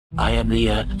I am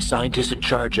the scientist in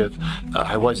charge of,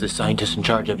 I was the scientist in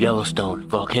charge of Yellowstone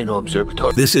Volcano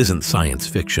Observatory. This isn't science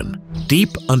fiction. Deep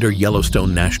under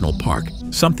Yellowstone National Park,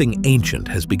 something ancient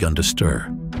has begun to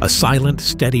stir. A silent,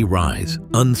 steady rise,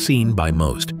 unseen by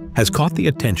most, has caught the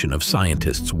attention of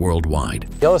scientists worldwide.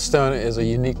 Yellowstone is a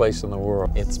unique place in the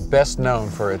world. It's best known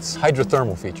for its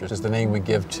hydrothermal features, is the name we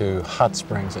give to hot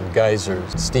springs and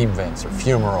geysers, steam vents, or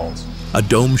fumaroles. A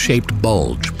dome-shaped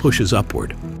bulge pushes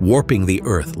upward, warping the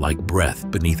earth like breath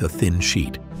beneath a thin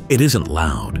sheet. It isn't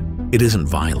loud, it isn't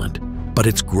violent, but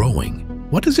it's growing.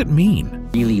 What does it mean?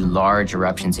 Really large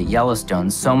eruptions at Yellowstone,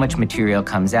 so much material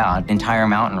comes out, entire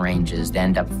mountain ranges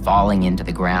end up falling into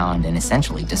the ground and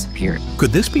essentially disappear.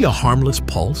 Could this be a harmless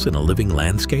pulse in a living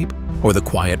landscape? Or the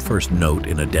quiet first note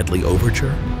in a deadly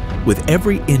overture? With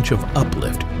every inch of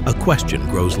uplift, a question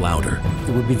grows louder.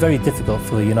 It would be very difficult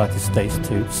for the United States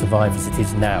to survive as it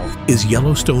is now. Is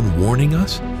Yellowstone warning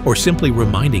us, or simply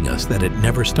reminding us that it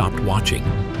never stopped watching?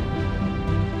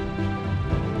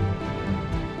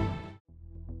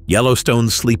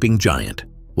 Yellowstone's sleeping giant.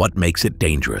 What makes it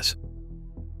dangerous?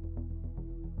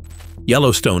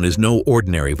 Yellowstone is no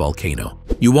ordinary volcano.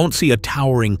 You won't see a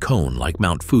towering cone like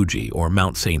Mount Fuji or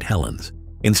Mount St. Helens.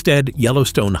 Instead,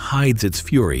 Yellowstone hides its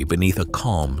fury beneath a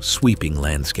calm, sweeping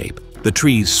landscape. The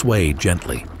trees sway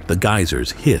gently, the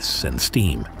geysers hiss and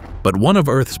steam. But one of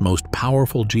Earth's most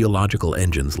powerful geological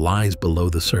engines lies below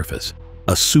the surface,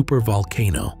 a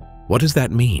supervolcano. What does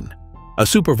that mean? A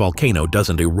supervolcano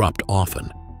doesn't erupt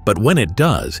often, but when it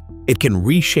does, it can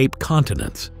reshape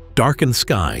continents, darken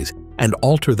skies, and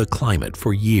alter the climate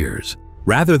for years.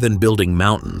 Rather than building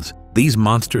mountains, these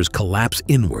monsters collapse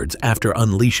inwards after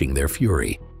unleashing their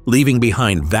fury, leaving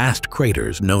behind vast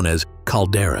craters known as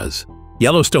calderas.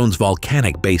 Yellowstone's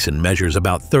volcanic basin measures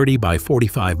about 30 by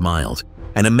 45 miles,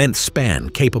 an immense span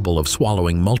capable of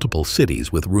swallowing multiple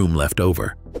cities with room left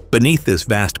over. Beneath this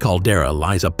vast caldera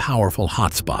lies a powerful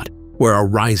hotspot, where a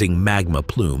rising magma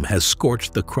plume has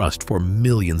scorched the crust for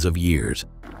millions of years.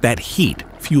 That heat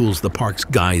fuels the park's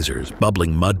geysers,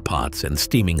 bubbling mud pots, and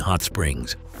steaming hot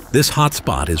springs. This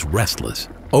hotspot is restless.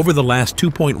 Over the last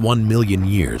 2.1 million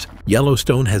years,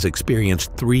 Yellowstone has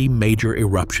experienced 3 major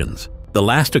eruptions. The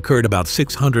last occurred about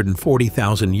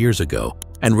 640,000 years ago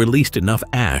and released enough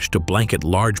ash to blanket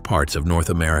large parts of North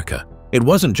America. It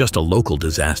wasn't just a local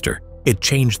disaster, it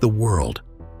changed the world.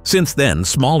 Since then,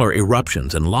 smaller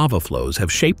eruptions and lava flows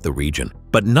have shaped the region,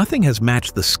 but nothing has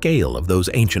matched the scale of those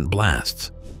ancient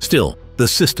blasts. Still, the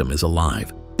system is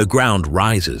alive. The ground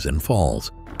rises and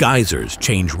falls. Geysers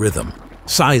change rhythm.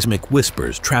 Seismic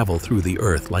whispers travel through the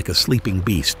earth like a sleeping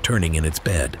beast turning in its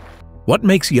bed. What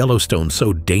makes Yellowstone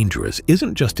so dangerous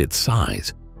isn't just its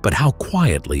size, but how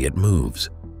quietly it moves.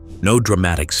 No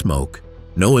dramatic smoke,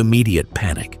 no immediate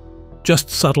panic, just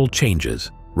subtle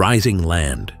changes, rising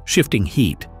land, shifting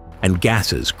heat, and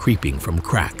gases creeping from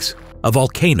cracks. A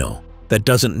volcano that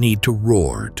doesn't need to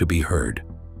roar to be heard.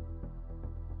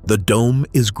 The dome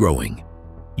is growing.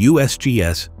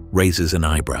 USGS raises an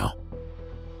eyebrow.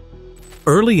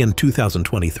 Early in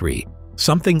 2023,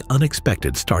 something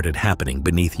unexpected started happening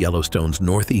beneath Yellowstone's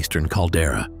northeastern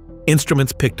caldera.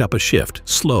 Instruments picked up a shift,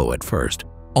 slow at first,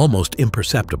 almost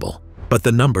imperceptible. But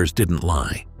the numbers didn't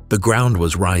lie. The ground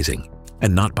was rising,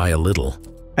 and not by a little.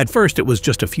 At first, it was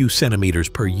just a few centimeters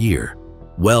per year,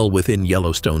 well within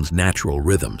Yellowstone's natural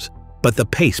rhythms. But the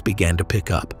pace began to pick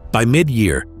up. By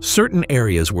mid-year, certain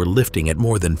areas were lifting at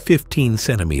more than 15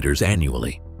 centimeters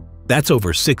annually. That's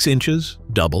over 6 inches,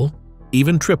 double,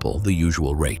 even triple the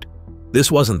usual rate.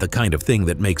 This wasn't the kind of thing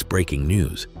that makes breaking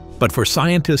news, but for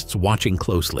scientists watching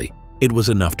closely, it was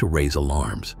enough to raise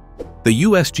alarms. The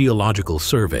U.S. Geological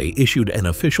Survey issued an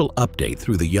official update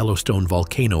through the Yellowstone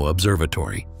Volcano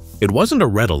Observatory. It wasn't a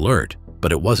red alert,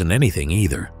 but it wasn't anything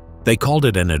either. They called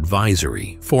it an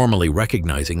advisory, formally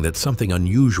recognizing that something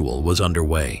unusual was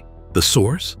underway. The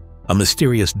source? A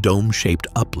mysterious dome-shaped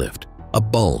uplift, a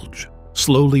bulge,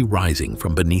 slowly rising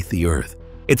from beneath the earth.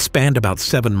 It spanned about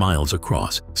 7 miles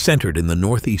across, centered in the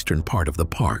northeastern part of the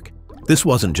park. This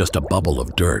wasn't just a bubble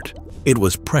of dirt. It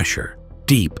was pressure,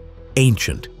 deep,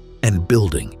 ancient, and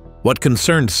building. What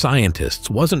concerned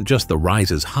scientists wasn't just the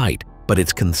rise's height, but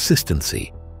its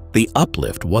consistency. The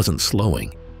uplift wasn't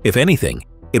slowing. If anything,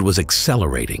 it was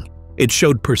accelerating. It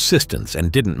showed persistence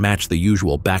and didn't match the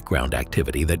usual background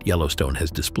activity that Yellowstone has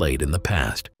displayed in the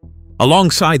past.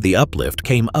 Alongside the uplift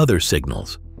came other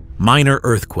signals: minor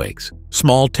earthquakes,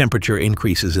 small temperature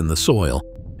increases in the soil,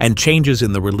 and changes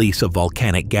in the release of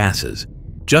volcanic gases,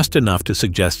 just enough to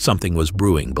suggest something was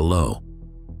brewing below.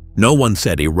 No one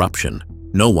said eruption,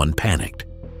 no one panicked.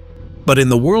 But in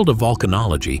the world of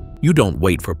volcanology, you don't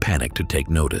wait for panic to take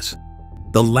notice.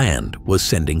 The land was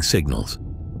sending signals,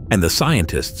 and the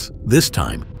scientists, this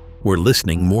time, were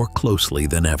listening more closely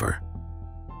than ever.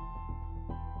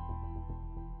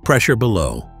 Pressure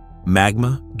below,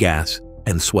 magma, gas,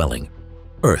 and swelling.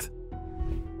 Earth.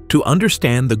 To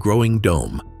understand the growing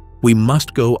dome, we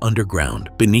must go underground,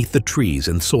 beneath the trees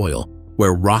and soil,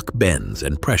 where rock bends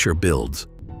and pressure builds.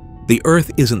 The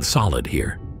Earth isn't solid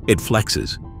here. It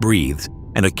flexes, breathes,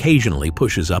 and occasionally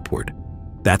pushes upward.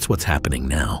 That's what's happening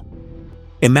now.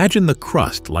 Imagine the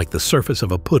crust like the surface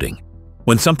of a pudding.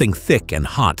 When something thick and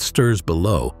hot stirs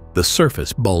below, the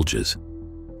surface bulges.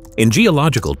 In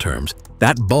geological terms,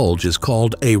 that bulge is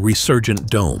called a resurgent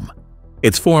dome.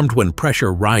 It's formed when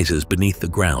pressure rises beneath the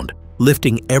ground,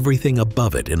 lifting everything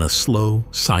above it in a slow,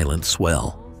 silent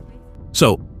swell.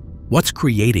 So, what's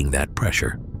creating that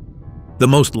pressure? The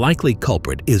most likely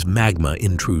culprit is magma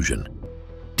intrusion.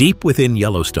 Deep within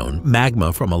Yellowstone,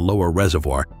 magma from a lower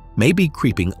reservoir may be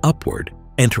creeping upward,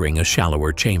 entering a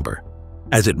shallower chamber.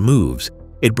 As it moves,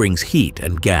 it brings heat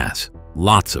and gas,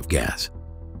 lots of gas.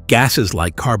 Gases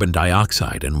like carbon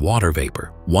dioxide and water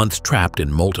vapor, once trapped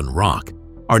in molten rock,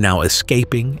 are now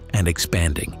escaping and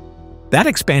expanding. That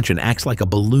expansion acts like a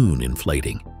balloon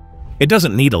inflating. It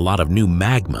doesn't need a lot of new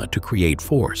magma to create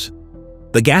force.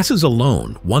 The gases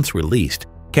alone, once released,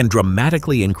 can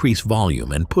dramatically increase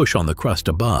volume and push on the crust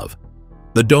above.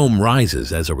 The dome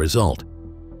rises as a result.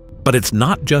 But it's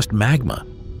not just magma.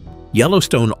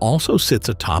 Yellowstone also sits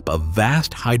atop a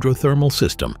vast hydrothermal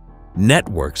system,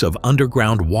 networks of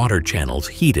underground water channels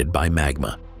heated by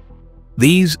magma.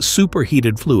 These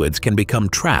superheated fluids can become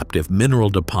trapped if mineral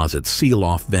deposits seal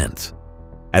off vents.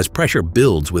 As pressure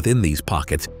builds within these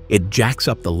pockets, it jacks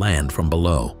up the land from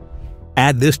below.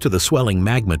 Add this to the swelling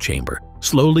magma chamber,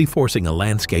 slowly forcing a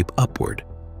landscape upward.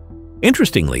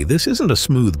 Interestingly, this isn't a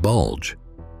smooth bulge.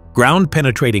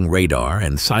 Ground-penetrating radar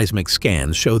and seismic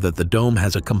scans show that the dome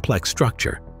has a complex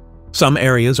structure. Some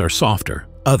areas are softer,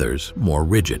 others more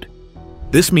rigid.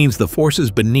 This means the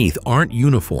forces beneath aren't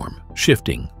uniform,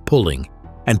 shifting, pulling,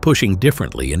 and pushing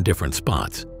differently in different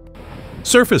spots.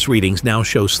 Surface readings now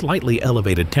show slightly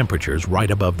elevated temperatures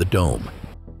right above the dome.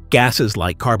 Gases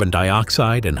like carbon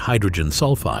dioxide and hydrogen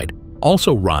sulfide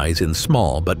also rise in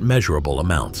small but measurable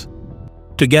amounts.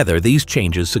 Together, these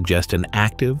changes suggest an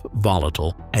active,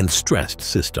 volatile, and stressed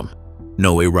system.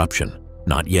 No eruption,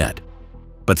 not yet.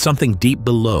 But something deep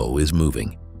below is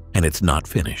moving, and it's not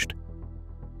finished.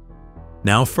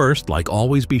 Now first, like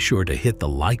always, be sure to hit the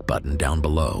like button down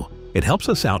below. It helps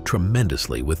us out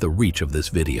tremendously with the reach of this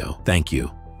video. Thank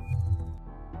you.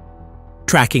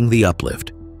 Tracking the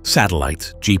uplift.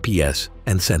 Satellites, GPS,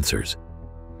 and sensors.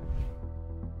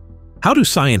 How do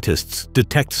scientists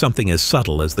detect something as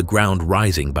subtle as the ground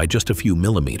rising by just a few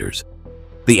millimeters?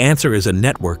 The answer is a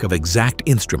network of exact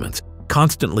instruments,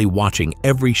 constantly watching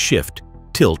every shift,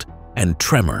 tilt, and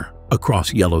tremor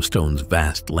across Yellowstone's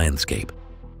vast landscape.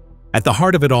 At the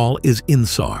heart of it all is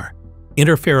INSAR,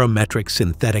 Interferometric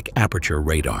Synthetic Aperture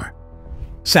Radar.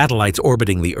 Satellites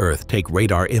orbiting the Earth take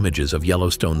radar images of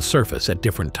Yellowstone's surface at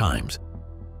different times.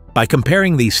 By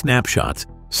comparing these snapshots,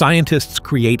 scientists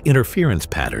create interference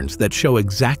patterns that show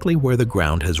exactly where the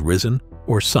ground has risen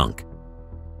or sunk.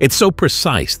 It's so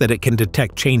precise that it can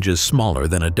detect changes smaller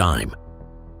than a dime.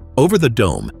 Over the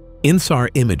dome, INSAR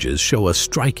images show a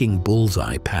striking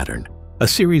bullseye pattern, a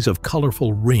series of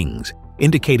colorful rings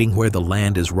indicating where the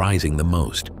land is rising the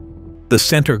most. The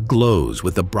center glows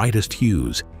with the brightest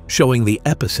hues, showing the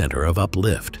epicenter of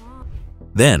uplift.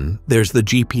 Then there's the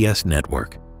GPS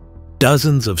network.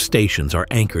 Dozens of stations are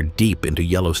anchored deep into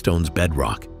Yellowstone's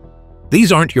bedrock.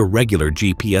 These aren't your regular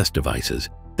GPS devices.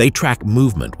 They track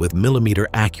movement with millimeter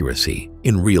accuracy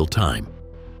in real time.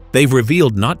 They've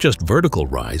revealed not just vertical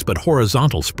rise, but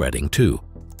horizontal spreading too.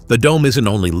 The dome isn't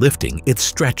only lifting, it's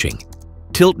stretching.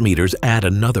 Tilt meters add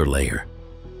another layer.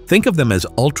 Think of them as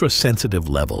ultra-sensitive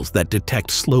levels that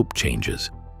detect slope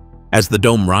changes. As the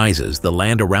dome rises, the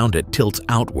land around it tilts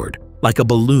outward, like a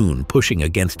balloon pushing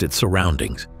against its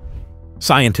surroundings.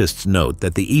 Scientists note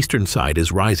that the eastern side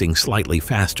is rising slightly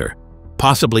faster,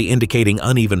 possibly indicating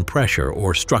uneven pressure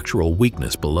or structural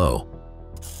weakness below.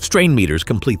 Strain meters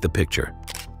complete the picture.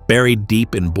 Buried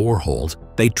deep in boreholes,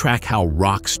 they track how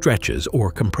rock stretches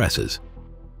or compresses.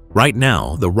 Right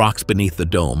now, the rocks beneath the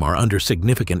dome are under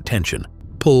significant tension,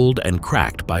 pulled and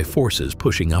cracked by forces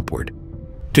pushing upward.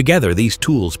 Together, these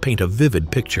tools paint a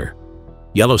vivid picture.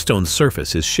 Yellowstone's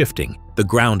surface is shifting, the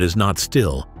ground is not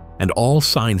still, and all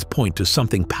signs point to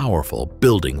something powerful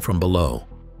building from below.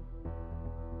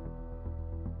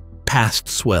 Past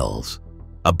swells,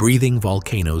 a breathing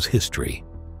volcano's history.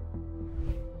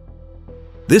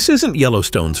 This isn't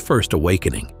Yellowstone's first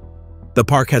awakening. The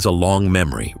park has a long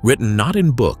memory, written not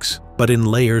in books, but in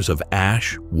layers of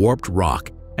ash, warped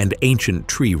rock, and ancient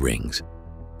tree rings.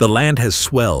 The land has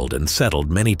swelled and settled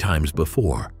many times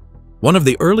before. One of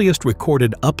the earliest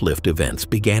recorded uplift events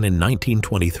began in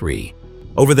 1923.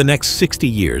 Over the next 60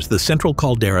 years, the central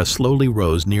caldera slowly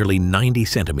rose nearly 90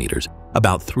 centimeters,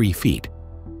 about 3 feet.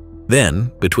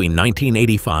 Then, between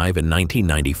 1985 and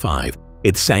 1995,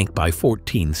 it sank by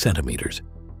 14 centimeters.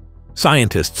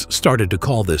 Scientists started to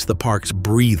call this the park's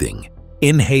breathing,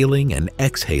 inhaling and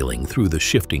exhaling through the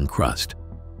shifting crust.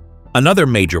 Another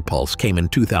major pulse came in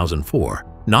 2004,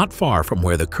 not far from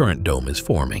where the current dome is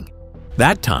forming.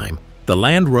 That time, the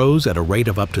land rose at a rate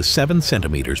of up to 7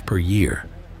 centimeters per year.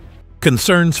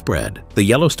 Concern spread. The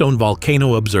Yellowstone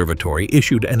Volcano Observatory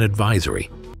issued an advisory.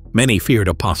 Many feared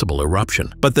a possible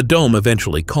eruption, but the dome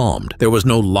eventually calmed. There was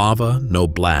no lava, no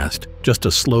blast, just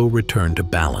a slow return to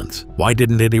balance. Why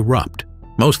didn't it erupt?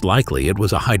 Most likely it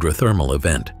was a hydrothermal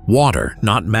event. Water,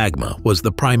 not magma, was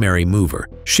the primary mover,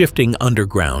 shifting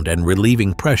underground and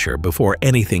relieving pressure before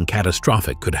anything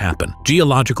catastrophic could happen.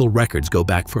 Geological records go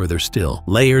back further still.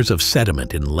 Layers of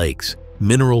sediment in lakes,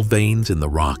 mineral veins in the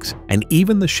rocks, and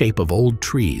even the shape of old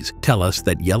trees tell us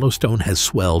that Yellowstone has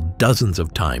swelled dozens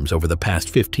of times over the past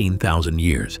 15,000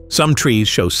 years. Some trees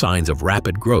show signs of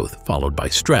rapid growth followed by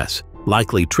stress,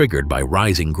 likely triggered by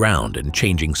rising ground and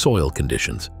changing soil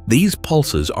conditions. These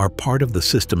pulses are part of the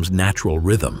system's natural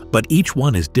rhythm, but each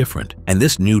one is different. And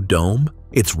this new dome,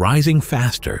 it's rising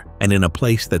faster and in a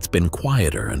place that's been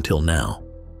quieter until now.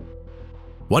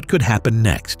 What could happen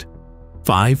next?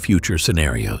 5 future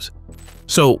scenarios.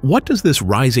 So what does this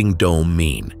rising dome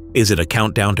mean? Is it a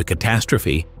countdown to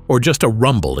catastrophe or just a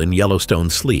rumble in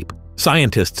Yellowstone's sleep?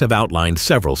 Scientists have outlined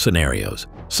several scenarios.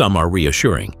 Some are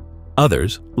reassuring,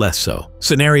 others less so.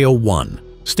 Scenario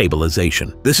 1.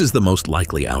 Stabilization. This is the most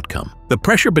likely outcome. The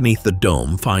pressure beneath the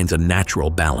dome finds a natural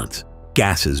balance.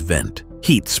 Gases vent,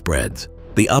 heat spreads.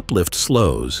 The uplift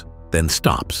slows, then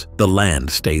stops. The land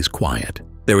stays quiet.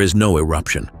 There is no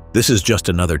eruption. This is just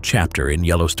another chapter in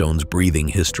Yellowstone's breathing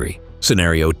history.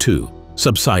 Scenario 2.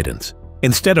 Subsidence.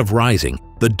 Instead of rising,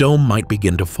 the dome might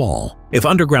begin to fall. If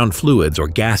underground fluids or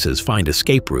gases find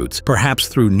escape routes, perhaps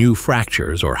through new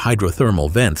fractures or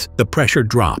hydrothermal vents, the pressure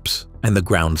drops and the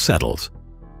ground settles.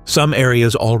 Some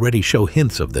areas already show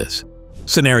hints of this.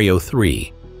 Scenario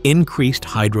 3. Increased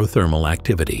hydrothermal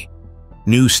activity.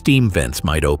 New steam vents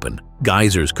might open,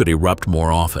 geysers could erupt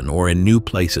more often or in new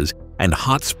places, and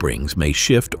hot springs may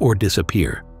shift or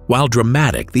disappear. While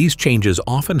dramatic, these changes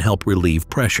often help relieve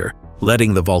pressure,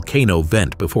 letting the volcano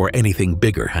vent before anything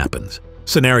bigger happens.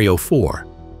 Scenario 4.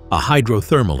 A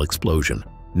hydrothermal explosion.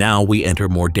 Now we enter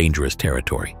more dangerous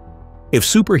territory. If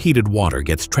superheated water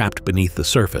gets trapped beneath the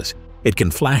surface, it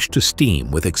can flash to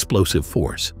steam with explosive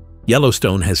force.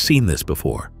 Yellowstone has seen this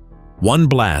before. One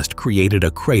blast created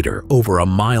a crater over a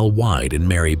mile wide in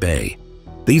Mary Bay.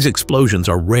 These explosions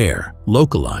are rare,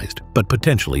 localized, but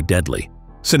potentially deadly.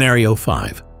 Scenario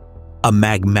 5. A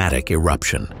magmatic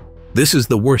eruption. This is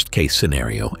the worst-case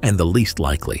scenario and the least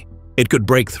likely. It could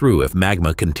break through if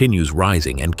magma continues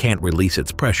rising and can't release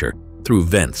its pressure through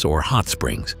vents or hot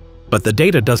springs. But the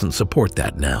data doesn't support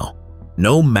that now.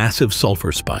 No massive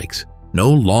sulfur spikes, no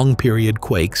long-period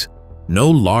quakes, no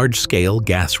large-scale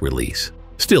gas release.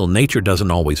 Still, nature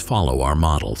doesn't always follow our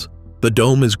models. The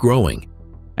dome is growing,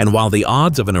 and while the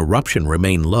odds of an eruption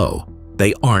remain low,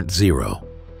 they aren't zero.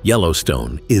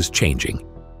 Yellowstone is changing.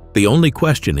 The only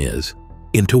question is,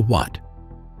 into what?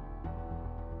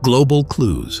 Global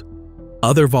clues.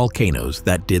 Other volcanoes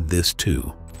that did this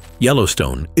too.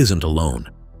 Yellowstone isn't alone.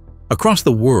 Across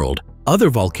the world, other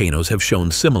volcanoes have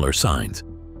shown similar signs.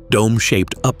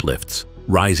 Dome-shaped uplifts,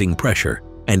 rising pressure,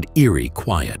 and eerie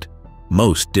quiet.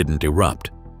 Most didn't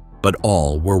erupt, but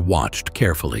all were watched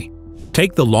carefully.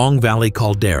 Take the Long Valley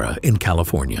caldera in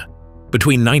California.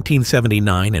 Between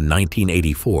 1979 and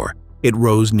 1984, it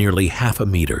rose nearly half a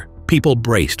meter. People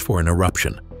braced for an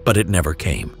eruption, but it never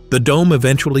came. The dome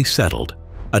eventually settled,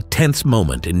 a tense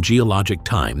moment in geologic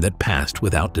time that passed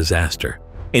without disaster.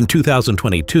 In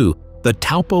 2022, the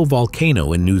Taupo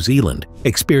volcano in New Zealand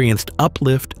experienced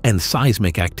uplift and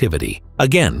seismic activity.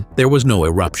 Again, there was no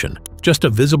eruption, just a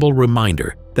visible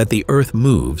reminder that the Earth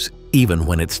moves even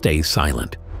when it stays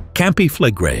silent. Campi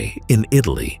Flegrei in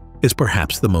Italy is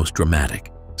perhaps the most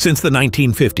dramatic. Since the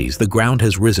 1950s, the ground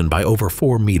has risen by over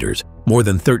 4 meters, more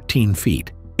than 13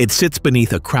 feet. It sits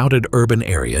beneath a crowded urban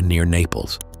area near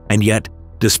Naples. And yet,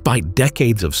 despite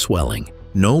decades of swelling,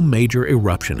 no major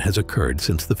eruption has occurred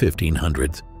since the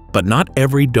 1500s. But not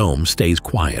every dome stays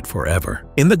quiet forever.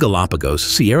 In the Galapagos,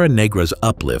 Sierra Negra's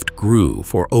Uplift grew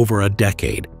for over a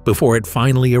decade before it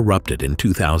finally erupted in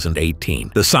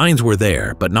 2018. The signs were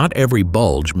there, but not every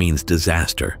bulge means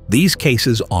disaster. These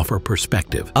cases offer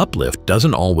perspective. Uplift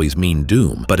doesn't always mean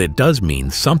doom, but it does mean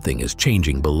something is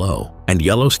changing below. And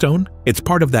Yellowstone? It's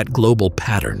part of that global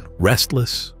pattern,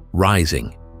 restless,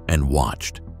 rising, and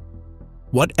watched.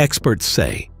 What experts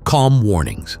say: calm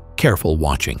warnings, careful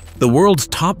watching. The world's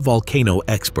top volcano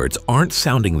experts aren't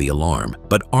sounding the alarm,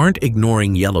 but aren't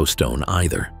ignoring Yellowstone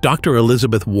either. Dr.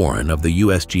 Elizabeth Warren of the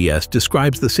USGS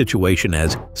describes the situation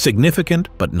as significant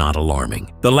but not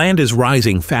alarming. The land is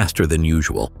rising faster than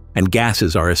usual, and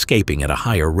gases are escaping at a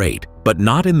higher rate, but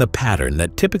not in the pattern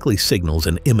that typically signals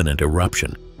an imminent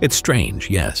eruption. It's strange,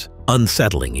 yes,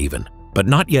 unsettling even, but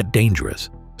not yet dangerous.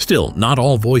 Still, not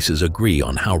all voices agree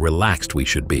on how relaxed we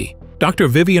should be. Dr.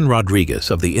 Vivian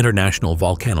Rodriguez of the International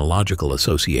Volcanological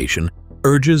Association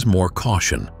urges more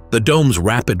caution. The dome's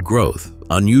rapid growth,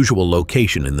 unusual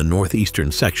location in the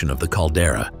northeastern section of the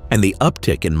caldera, and the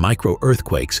uptick in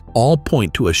micro-earthquakes all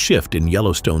point to a shift in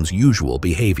Yellowstone's usual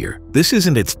behavior. This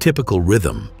isn't its typical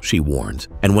rhythm, she warns,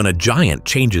 and when a giant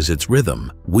changes its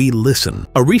rhythm, we listen.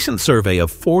 A recent survey of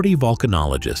 40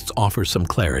 volcanologists offers some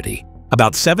clarity.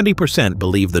 About 70%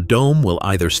 believe the dome will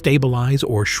either stabilize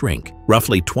or shrink.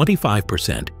 Roughly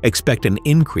 25% expect an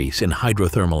increase in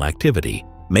hydrothermal activity,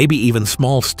 maybe even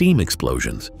small steam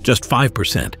explosions. Just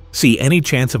 5% see any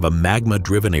chance of a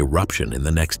magma-driven eruption in the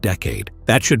next decade.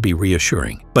 That should be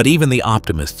reassuring. But even the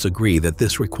optimists agree that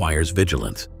this requires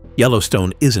vigilance.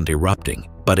 Yellowstone isn't erupting,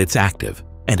 but it's active,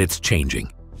 and it's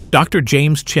changing. Dr.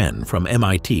 James Chen from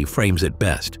MIT frames it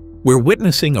best. We're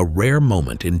witnessing a rare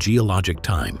moment in geologic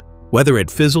time. Whether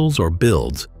it fizzles or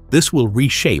builds, this will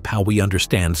reshape how we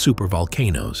understand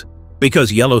supervolcanoes.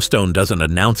 Because Yellowstone doesn't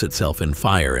announce itself in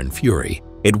fire and fury,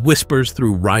 it whispers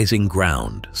through rising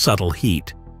ground, subtle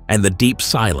heat, and the deep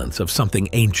silence of something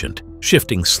ancient,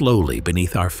 shifting slowly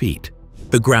beneath our feet.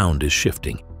 The ground is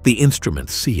shifting. The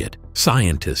instruments see it.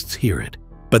 Scientists hear it.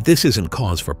 But this isn't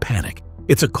cause for panic.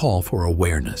 It's a call for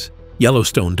awareness.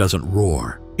 Yellowstone doesn't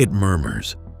roar. It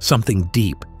murmurs. Something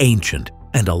deep, ancient,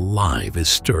 and alive is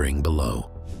stirring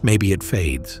below. Maybe it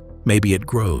fades, maybe it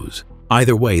grows.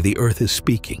 Either way, the earth is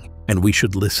speaking, and we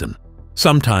should listen.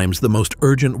 Sometimes the most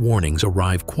urgent warnings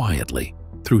arrive quietly,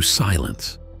 through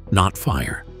silence, not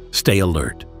fire. Stay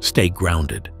alert, stay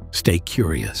grounded, stay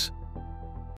curious.